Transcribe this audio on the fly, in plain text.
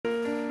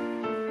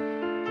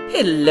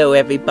Hello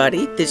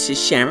everybody, this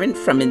is Sharon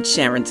from In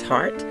Sharon's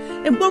Heart,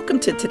 and welcome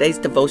to today's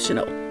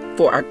devotional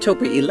for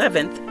October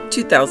 11th,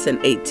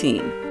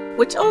 2018,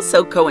 which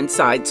also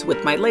coincides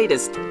with my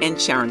latest In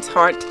Sharon's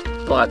Heart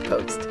blog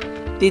post.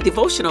 The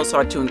devotionals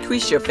are to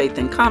increase your faith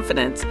and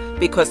confidence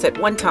because at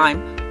one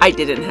time I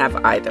didn't have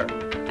either,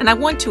 and I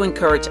want to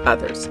encourage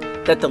others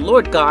that the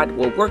Lord God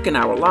will work in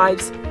our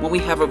lives when we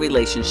have a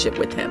relationship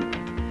with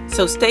Him.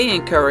 So stay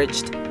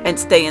encouraged and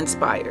stay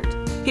inspired.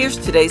 Here's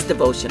today's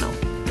devotional,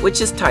 which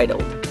is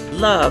titled,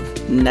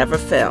 Love Never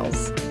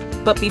Fails.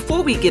 But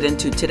before we get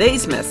into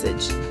today's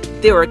message,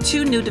 there are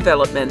two new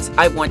developments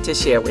I want to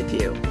share with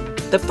you.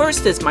 The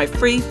first is my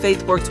free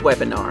FaithWorks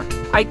webinar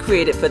I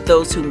created for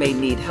those who may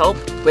need help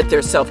with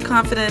their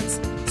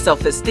self-confidence,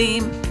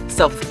 self-esteem,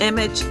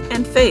 self-image,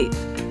 and faith.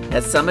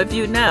 As some of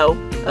you know,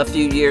 a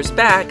few years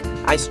back,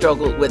 I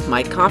struggled with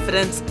my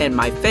confidence and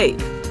my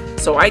faith,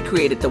 so I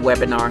created the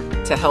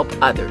webinar to help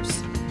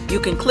others. You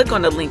can click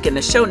on the link in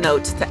the show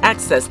notes to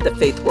access the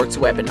FaithWorks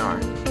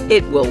webinar.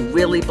 It will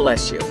really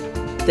bless you.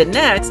 The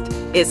next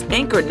is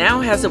Anchor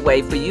now has a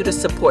way for you to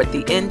support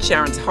the In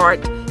Sharon's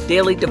Heart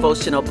Daily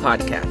Devotional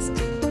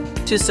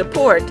Podcast. To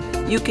support,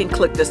 you can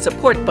click the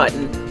support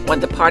button on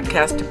the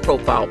podcast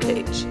profile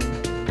page.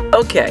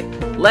 Okay,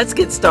 let's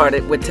get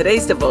started with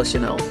today's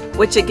devotional,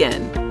 which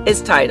again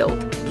is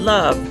titled,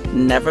 Love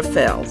Never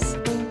Fails.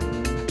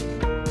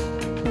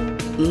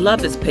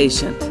 Love is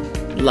patient.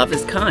 Love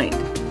is kind.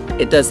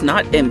 It does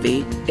not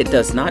envy, it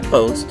does not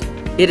boast,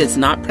 it is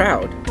not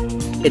proud,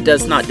 it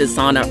does not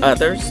dishonor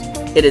others,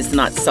 it is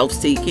not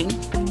self-seeking,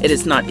 it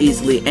is not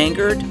easily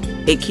angered,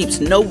 it keeps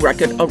no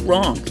record of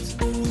wrongs.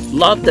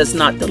 Love does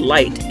not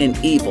delight in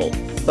evil,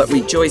 but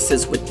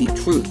rejoices with the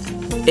truth.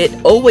 It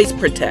always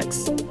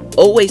protects,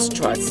 always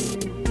trusts,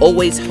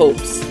 always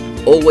hopes,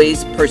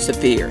 always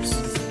perseveres.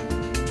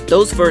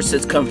 Those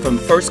verses come from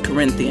 1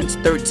 Corinthians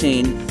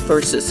 13,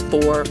 verses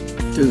 4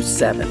 through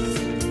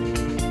 7.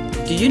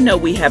 Do you know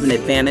we have an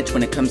advantage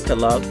when it comes to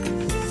love?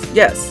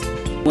 Yes,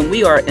 when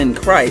we are in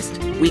Christ,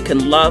 we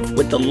can love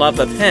with the love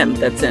of Him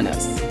that's in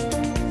us.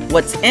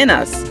 What's in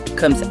us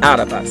comes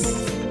out of us.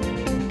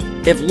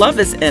 If love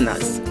is in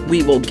us,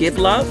 we will give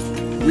love,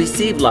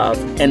 receive love,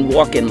 and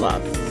walk in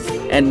love.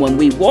 And when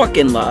we walk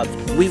in love,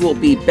 we will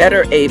be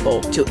better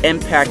able to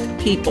impact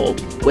people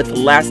with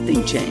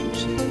lasting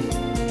change.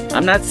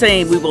 I'm not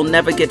saying we will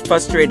never get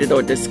frustrated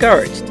or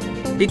discouraged,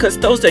 because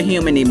those are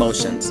human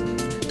emotions.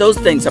 Those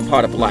things are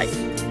part of life.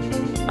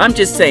 I'm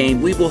just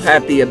saying we will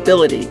have the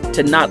ability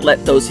to not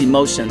let those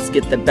emotions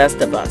get the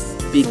best of us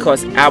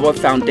because our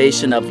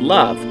foundation of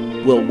love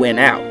will win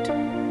out.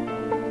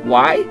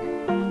 Why?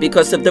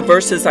 Because of the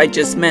verses I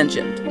just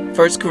mentioned,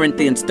 1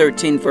 Corinthians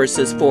 13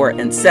 verses 4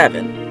 and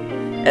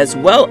 7, as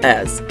well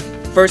as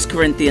 1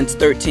 Corinthians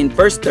 13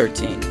 verse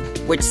 13,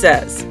 which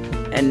says,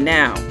 And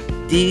now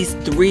these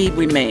three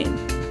remain,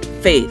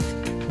 faith,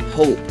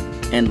 hope,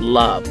 and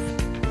love.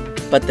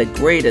 But the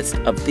greatest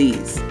of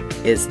these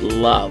is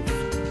love.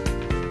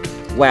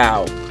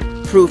 Wow,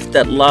 proof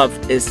that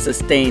love is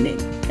sustaining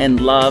and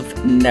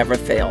love never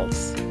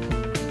fails.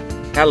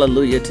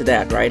 Hallelujah to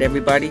that, right,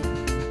 everybody?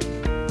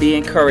 Be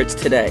encouraged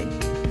today.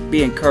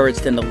 Be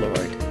encouraged in the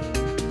Lord.